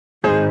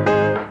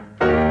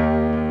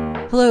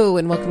Hello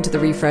and welcome to the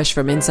Refresh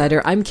from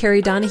Insider. I'm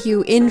Carrie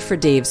Donahue in for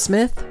Dave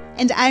Smith.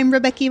 And I'm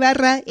Rebecca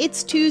Ibarra.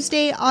 It's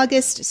Tuesday,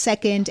 August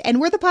 2nd,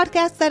 and we're the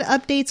podcast that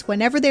updates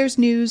whenever there's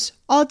news,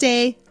 all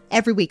day,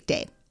 every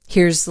weekday.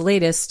 Here's the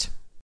latest.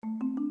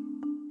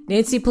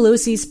 Nancy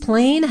Pelosi's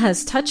plane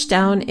has touched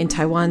down in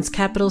Taiwan's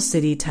capital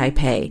city,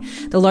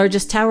 Taipei. The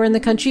largest tower in the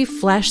country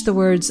flashed the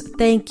words,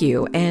 "Thank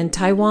you," and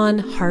Taiwan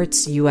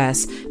hearts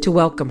U.S. to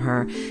welcome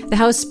her. The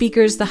House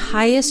Speaker's the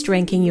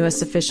highest-ranking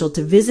U.S. official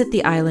to visit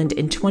the island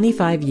in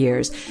 25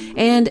 years,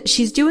 and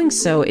she's doing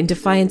so in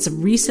defiance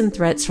of recent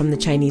threats from the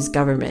Chinese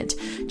government.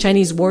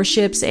 Chinese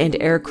warships and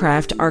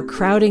aircraft are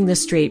crowding the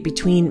strait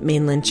between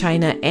mainland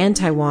China and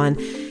Taiwan,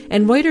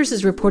 and Reuters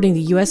is reporting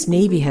the U.S.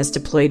 Navy has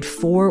deployed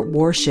 4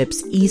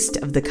 warships east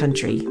of the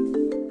country.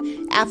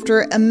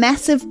 After a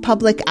massive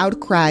public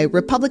outcry,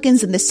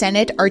 Republicans in the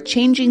Senate are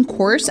changing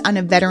course on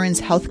a veterans'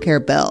 health care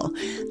bill.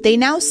 They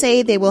now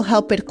say they will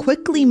help it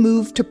quickly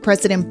move to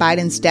President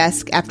Biden's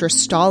desk after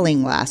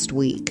stalling last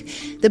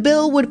week. The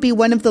bill would be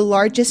one of the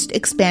largest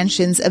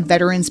expansions of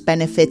veterans'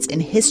 benefits in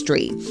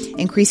history,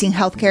 increasing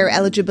health care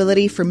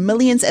eligibility for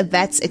millions of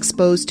vets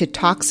exposed to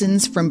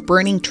toxins from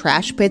burning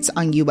trash pits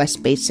on U.S.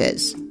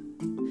 bases.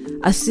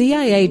 A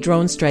CIA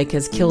drone strike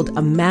has killed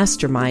a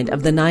mastermind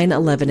of the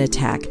 9/11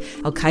 attack,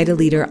 al-Qaeda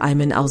leader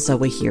Ayman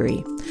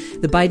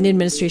al-Zawahiri. The Biden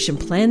administration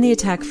planned the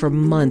attack for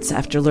months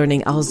after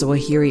learning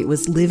al-Zawahiri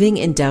was living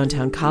in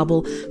downtown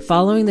Kabul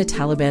following the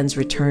Taliban's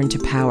return to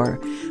power.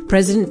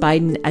 President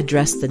Biden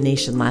addressed the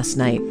nation last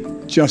night.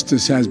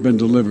 Justice has been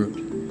delivered,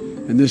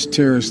 and this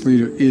terrorist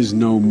leader is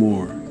no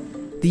more.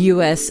 The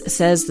U.S.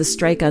 says the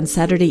strike on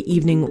Saturday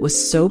evening was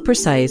so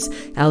precise,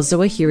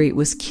 al-Zawahiri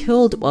was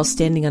killed while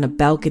standing on a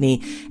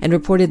balcony, and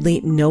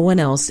reportedly no one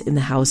else in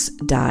the house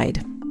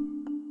died.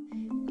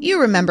 You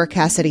remember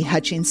Cassidy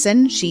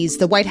Hutchinson. She's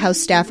the White House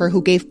staffer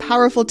who gave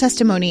powerful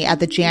testimony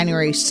at the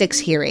January 6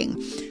 hearing.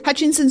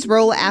 Hutchinson's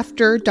role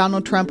after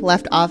Donald Trump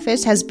left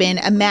office has been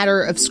a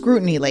matter of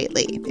scrutiny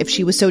lately. If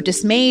she was so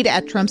dismayed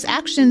at Trump's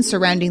actions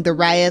surrounding the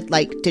riot,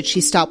 did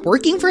she stop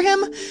working for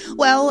him?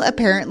 Well,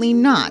 apparently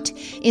not.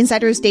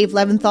 Insider's Dave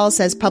Leventhal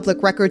says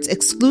public records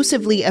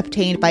exclusively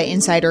obtained by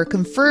Insider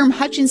confirm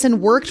Hutchinson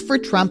worked for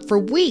Trump for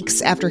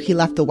weeks after he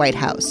left the White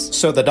House.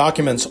 So the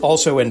documents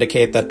also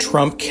indicate that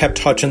Trump kept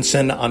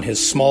Hutchinson on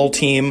his small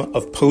team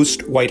of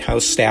post-White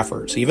House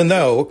staffers, even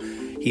though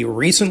he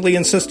recently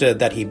insisted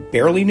that he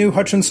barely knew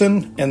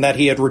Hutchinson and that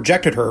he had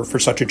rejected her for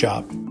such a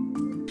job.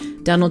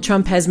 Donald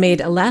Trump has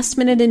made a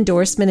last-minute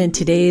endorsement in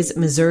today's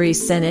Missouri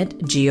Senate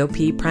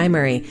GOP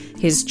primary.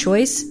 His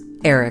choice?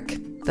 Eric.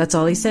 That's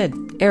all he said.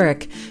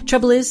 Eric.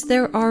 Trouble is,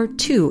 there are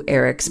 2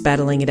 Erics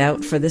battling it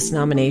out for this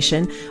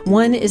nomination.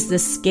 One is the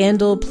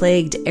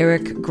scandal-plagued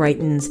Eric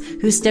Greitens,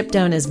 who stepped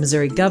down as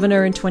Missouri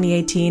governor in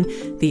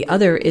 2018. The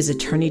other is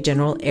Attorney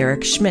General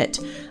Eric Schmidt.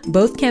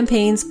 Both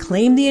campaigns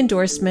claim the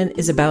endorsement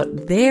is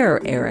about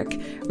their Eric.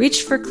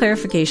 Reached for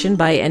clarification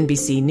by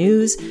NBC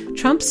News,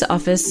 Trump's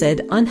office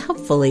said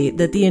unhelpfully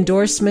that the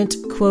endorsement,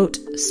 quote,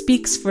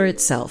 speaks for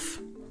itself.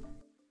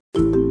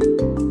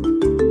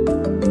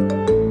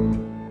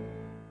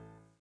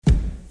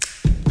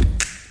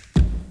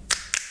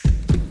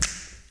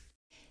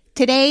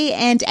 Today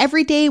and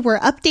every day, we're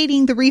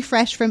updating the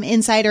Refresh from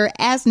Insider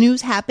as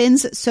news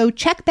happens, so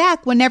check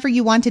back whenever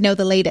you want to know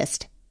the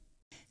latest.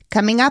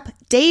 Coming up,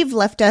 Dave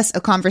left us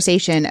a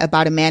conversation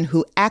about a man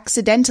who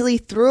accidentally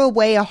threw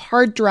away a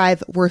hard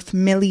drive worth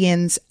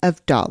millions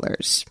of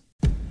dollars.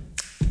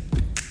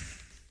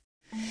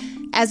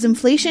 As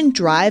inflation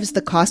drives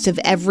the cost of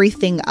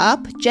everything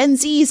up, Gen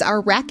Zs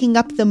are racking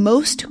up the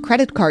most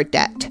credit card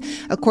debt.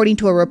 According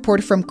to a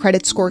report from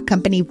credit score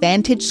company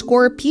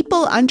VantageScore,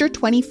 people under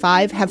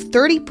 25 have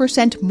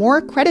 30%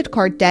 more credit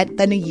card debt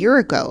than a year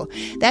ago.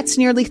 That's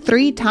nearly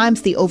 3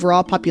 times the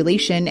overall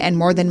population and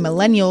more than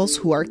millennials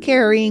who are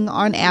carrying,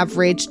 on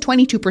average,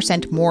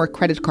 22% more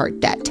credit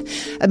card debt.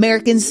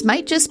 Americans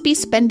might just be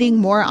spending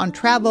more on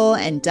travel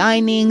and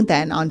dining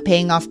than on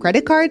paying off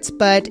credit cards,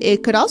 but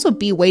it could also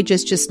be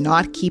wages just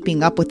not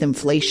keeping up with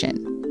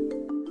inflation.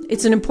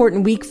 It's an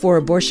important week for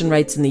abortion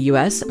rights in the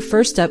U.S.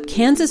 First up,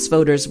 Kansas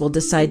voters will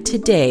decide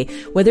today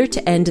whether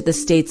to end the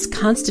state's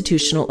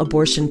constitutional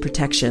abortion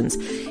protections.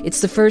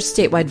 It's the first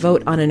statewide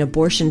vote on an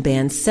abortion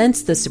ban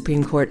since the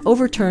Supreme Court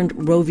overturned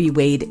Roe v.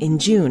 Wade in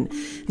June.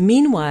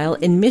 Meanwhile,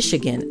 in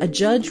Michigan, a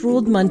judge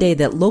ruled Monday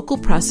that local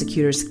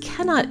prosecutors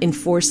cannot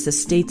enforce the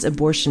state's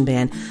abortion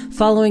ban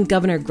following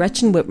Governor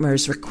Gretchen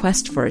Whitmer's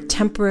request for a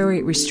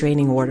temporary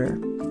restraining order.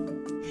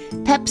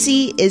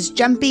 Pepsi is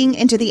jumping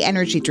into the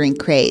energy drink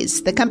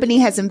craze. The company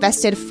has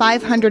invested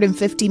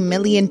 $550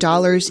 million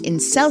in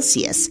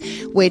Celsius,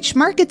 which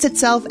markets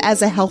itself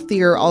as a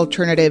healthier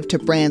alternative to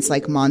brands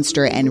like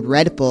Monster and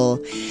Red Bull,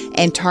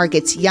 and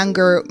targets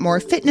younger, more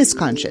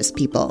fitness-conscious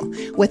people.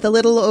 With a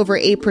little over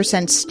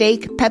 8%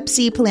 stake,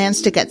 Pepsi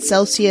plans to get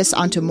Celsius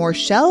onto more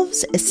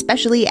shelves,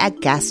 especially at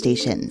gas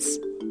stations.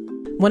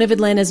 One of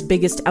Atlanta's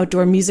biggest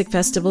outdoor music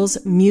festivals,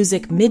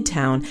 Music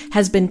Midtown,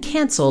 has been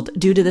canceled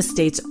due to the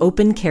state's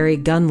open carry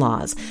gun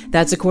laws.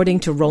 That's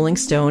according to Rolling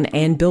Stone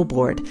and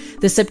Billboard.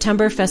 The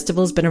September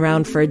festival's been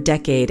around for a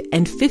decade,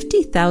 and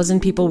 50,000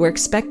 people were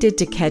expected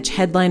to catch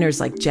headliners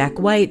like Jack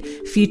White,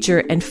 Future,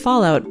 and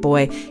Fall Out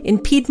Boy in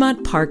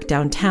Piedmont Park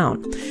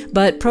downtown.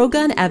 But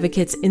pro-gun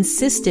advocates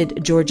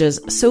insisted Georgia's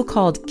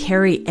so-called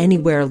Carry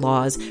Anywhere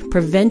laws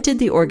prevented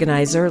the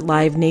organizer,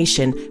 Live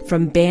Nation,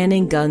 from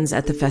banning guns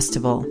at the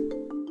festival.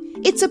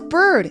 It's a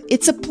bird.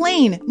 It's a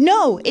plane.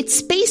 No, it's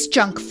space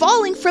junk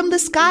falling from the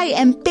sky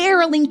and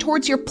barreling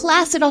towards your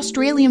placid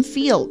Australian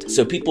field.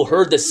 So people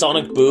heard the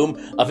sonic boom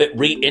of it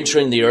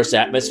re-entering the Earth's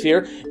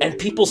atmosphere, and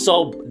people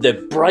saw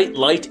the bright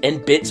light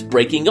and bits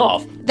breaking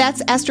off.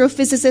 That's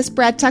astrophysicist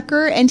Brad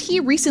Tucker, and he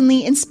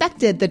recently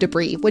inspected the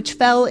debris, which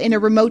fell in a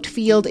remote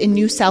field in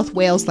New South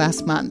Wales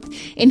last month.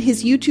 In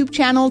his YouTube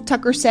channel,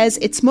 Tucker says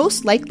it's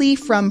most likely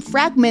from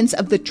fragments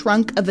of the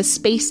trunk of a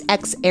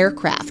SpaceX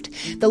aircraft.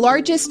 The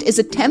largest is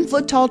a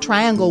 10-foot tall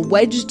triangle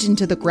wedged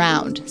into the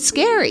ground.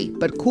 Scary,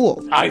 but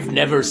cool. I've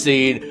never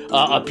seen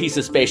a piece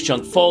of space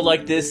junk fall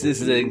like this.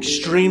 This is an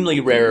extremely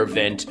rare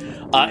event,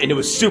 and it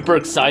was super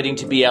exciting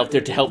to be out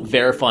there to help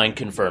verify and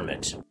confirm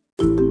it.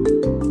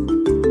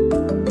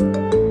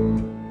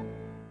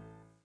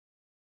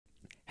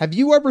 Have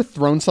you ever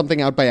thrown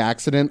something out by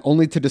accident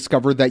only to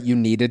discover that you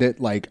needed it,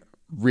 like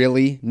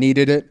really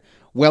needed it?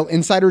 Well,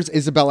 Insider's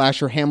Isabel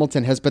Asher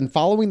Hamilton has been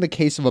following the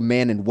case of a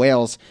man in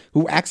Wales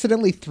who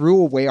accidentally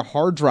threw away a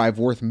hard drive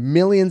worth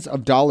millions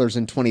of dollars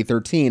in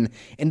 2013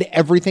 and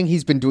everything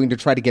he's been doing to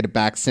try to get it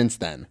back since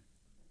then.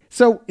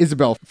 So,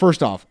 Isabel,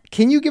 first off,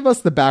 can you give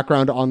us the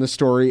background on the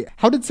story?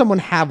 How did someone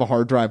have a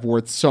hard drive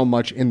worth so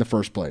much in the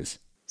first place?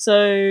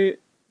 So,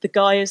 the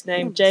guy is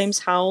named James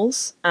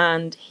Howells,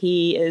 and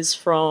he is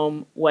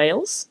from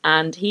Wales,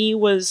 and he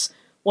was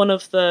one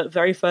of the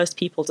very first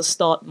people to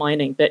start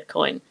mining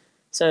Bitcoin.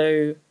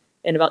 So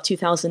in about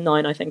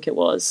 2009, I think it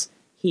was,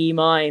 he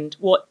mined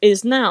what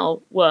is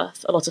now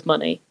worth a lot of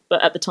money,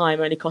 but at the time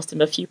only cost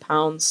him a few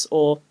pounds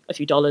or a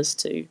few dollars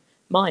to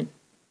mine.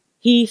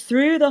 He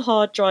threw the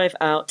hard drive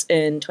out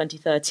in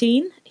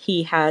 2013.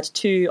 He had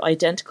two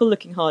identical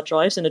looking hard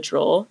drives in a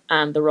drawer,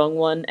 and the wrong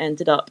one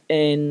ended up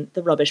in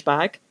the rubbish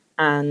bag,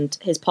 and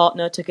his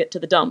partner took it to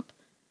the dump.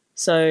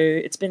 So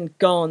it's been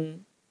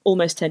gone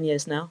almost 10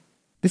 years now.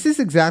 This is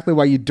exactly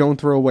why you don't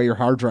throw away your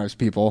hard drives,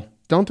 people.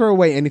 Don't throw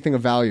away anything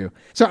of value.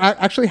 So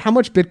actually, how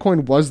much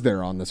Bitcoin was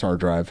there on this hard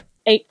drive?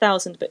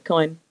 8,000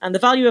 Bitcoin. And the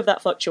value of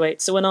that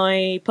fluctuates. So when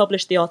I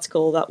published the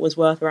article, that was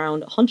worth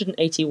around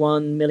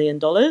 $181 million.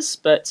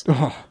 But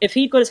if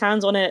he'd got his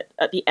hands on it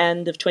at the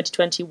end of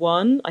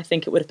 2021, I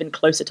think it would have been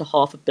closer to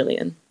 $500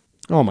 million.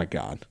 Oh, my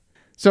God.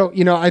 So,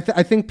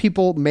 I think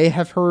people may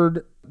have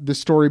heard the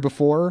story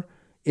before.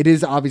 It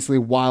is obviously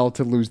wild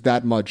to lose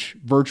that much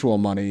virtual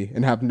money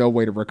and have no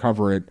way to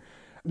recover it.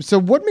 So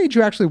what made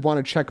you actually want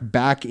to check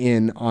back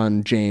in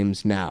on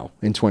James now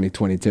in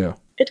 2022?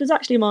 It was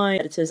actually my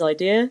editor's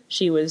idea.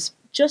 She was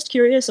just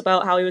curious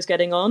about how he was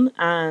getting on,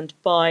 and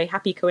by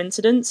happy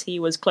coincidence, he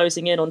was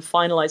closing in on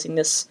finalizing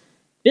this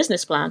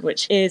business plan,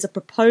 which is a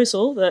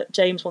proposal that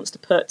James wants to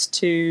put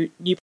to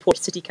Newport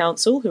City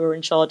Council, who are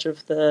in charge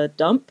of the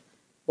dump,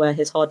 where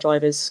his hard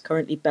drive is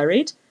currently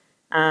buried.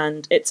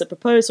 And it's a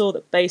proposal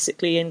that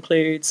basically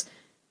includes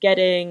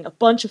getting a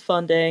bunch of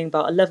funding,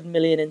 about 11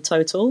 million in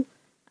total,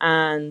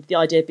 and the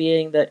idea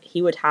being that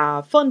he would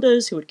have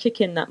funders who would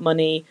kick in that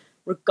money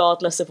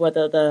regardless of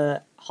whether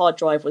the hard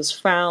drive was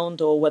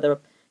found or whether,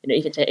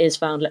 even if it is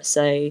found, let's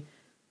say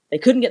they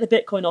couldn't get the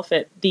Bitcoin off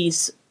it,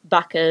 these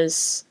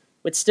backers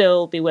would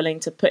still be willing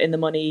to put in the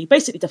money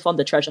basically to fund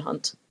the treasure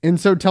hunt. And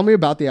so tell me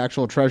about the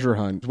actual treasure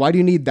hunt. Why do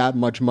you need that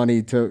much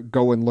money to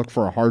go and look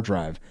for a hard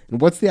drive? And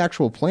what's the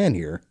actual plan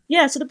here?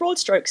 Yeah, so the broad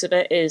strokes of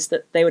it is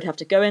that they would have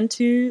to go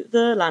into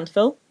the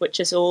landfill, which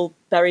is all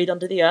buried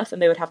under the earth,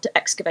 and they would have to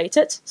excavate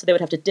it. So they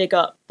would have to dig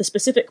up the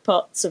specific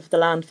parts of the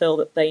landfill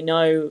that they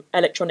know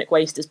electronic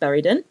waste is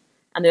buried in.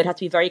 And they would have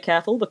to be very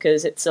careful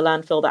because it's a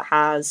landfill that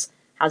has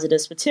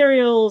hazardous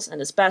materials and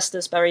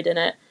asbestos buried in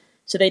it.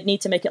 So they'd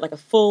need to make it like a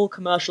full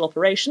commercial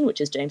operation,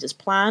 which is James's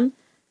plan.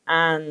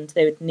 And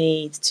they would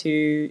need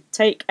to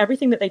take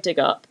everything that they dig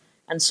up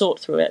and sort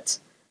through it.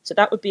 So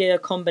that would be a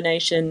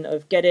combination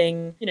of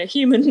getting,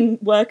 human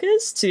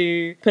workers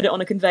to put it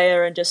on a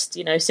conveyor and just,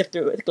 sift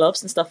through it with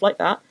gloves and stuff like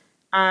that.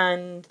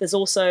 And there's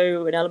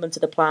also an element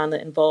of the plan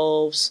that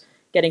involves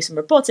getting some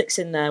robotics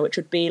in there, which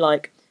would be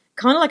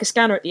kind of like a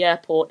scanner at the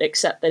airport,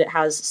 except that it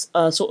has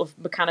a sort of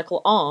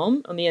mechanical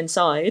arm on the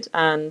inside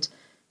and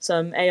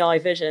some AI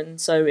vision.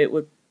 So it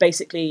would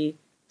basically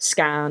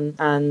scan,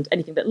 and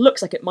anything that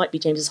looks like it might be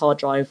James's hard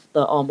drive,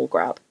 the arm will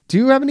grab. Do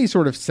you have any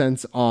sort of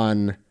sense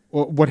on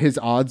what his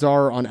odds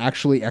are on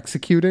actually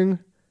executing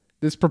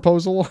this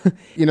proposal?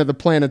 The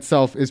plan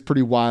itself is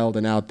pretty wild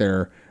and out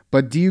there,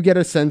 but do you get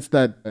a sense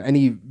that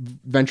any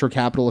venture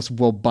capitalists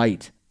will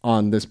bite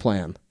on this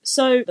plan?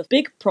 So the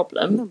big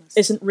problem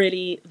isn't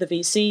really the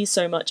VC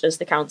so much as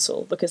the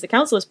council, because the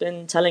council has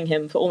been telling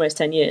him for almost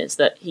 10 years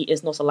that he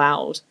is not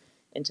allowed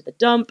into the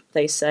dump.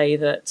 They say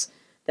that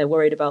they're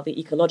worried about the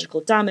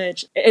ecological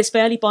damage. It's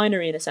fairly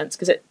binary in a sense,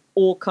 because it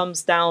all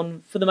comes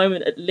down, for the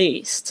moment at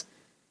least,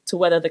 to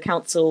whether the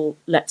council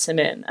lets him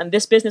in. And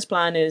this business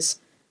plan is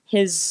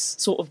his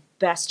sort of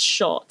best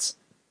shot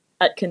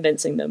at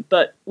convincing them.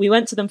 But we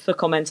went to them for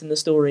comment in the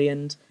story,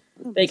 and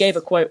they gave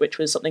a quote which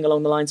was something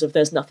along the lines of,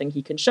 "There's nothing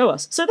he can show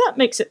us." So that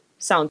makes it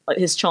sound like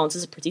his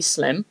chances are pretty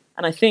slim.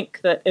 And I think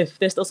that if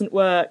this doesn't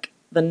work,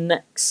 the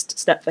next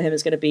step for him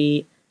is going to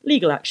be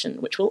legal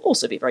action, which will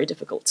also be very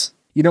difficult.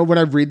 You know, when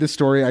I read the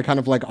story, I kind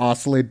of like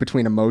oscillate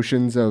between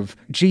emotions of,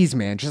 geez,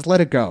 man, just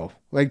let it go.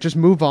 Like, just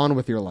move on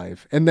with your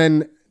life. And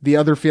then the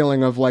other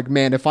feeling of like,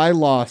 man, if I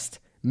lost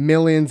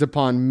millions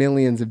upon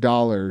millions of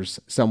dollars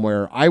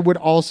somewhere, I would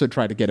also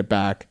try to get it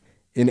back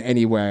in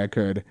any way I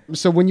could.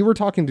 So when you were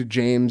talking to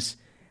James,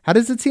 how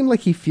does it seem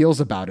like he feels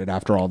about it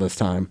after all this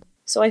time?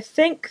 So I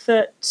think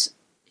that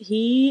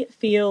he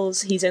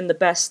feels he's in the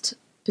best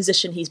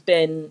position he's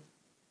been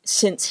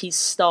since he's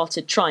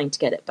started trying to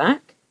get it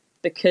back,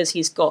 because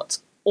he's got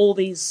all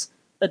these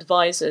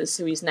advisors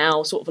who he's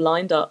now sort of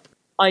lined up.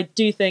 I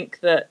do think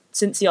that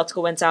since the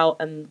article went out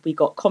and we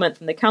got comment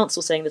from the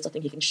council saying there's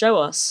nothing he can show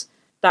us,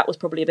 that was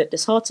probably a bit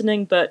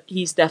disheartening, but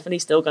he's definitely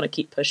still going to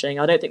keep pushing.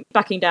 I don't think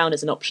backing down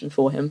is an option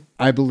for him.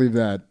 I believe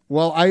that.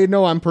 Well, I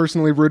know I'm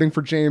personally rooting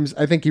for James.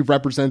 I think he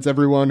represents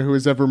everyone who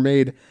has ever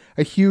made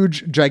a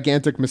huge,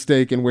 gigantic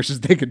mistake and wishes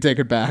they could take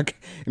it back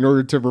in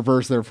order to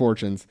reverse their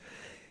fortunes.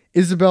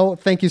 Isabel,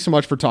 thank you so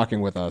much for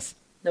talking with us.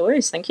 No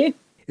worries, thank you.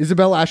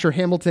 Isabel Asher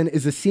Hamilton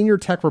is a senior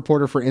tech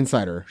reporter for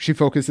Insider. She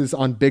focuses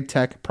on big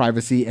tech,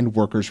 privacy, and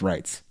workers'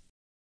 rights.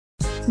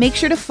 Make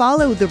sure to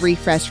follow The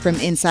Refresh from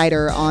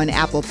Insider on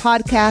Apple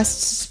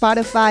Podcasts,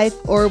 Spotify,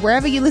 or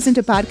wherever you listen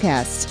to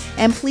podcasts.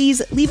 And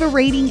please leave a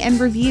rating and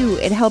review.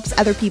 It helps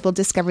other people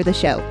discover the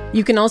show.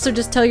 You can also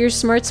just tell your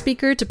smart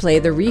speaker to play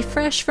the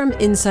Refresh from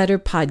Insider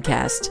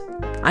podcast.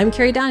 I'm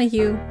Carrie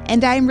Donahue.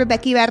 And I'm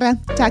Rebecca Ibarra.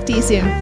 Talk to you soon.